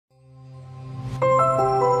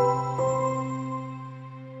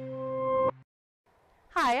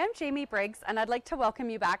Jamie Briggs, and I'd like to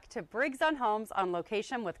welcome you back to Briggs on Homes on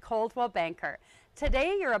location with Coldwell Banker.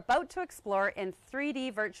 Today you're about to explore in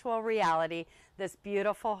 3D virtual reality this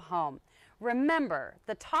beautiful home. Remember,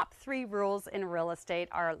 the top 3 rules in real estate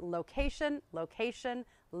are location, location,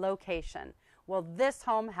 location. Well, this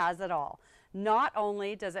home has it all. Not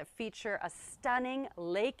only does it feature a stunning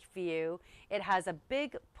lake view, it has a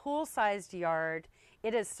big pool-sized yard,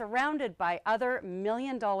 it is surrounded by other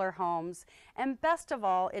million-dollar homes, and best of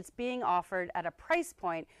all, it's being offered at a price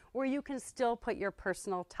point where you can still put your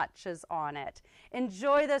personal touches on it.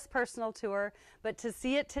 Enjoy this personal tour, but to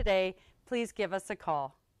see it today, please give us a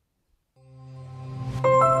call.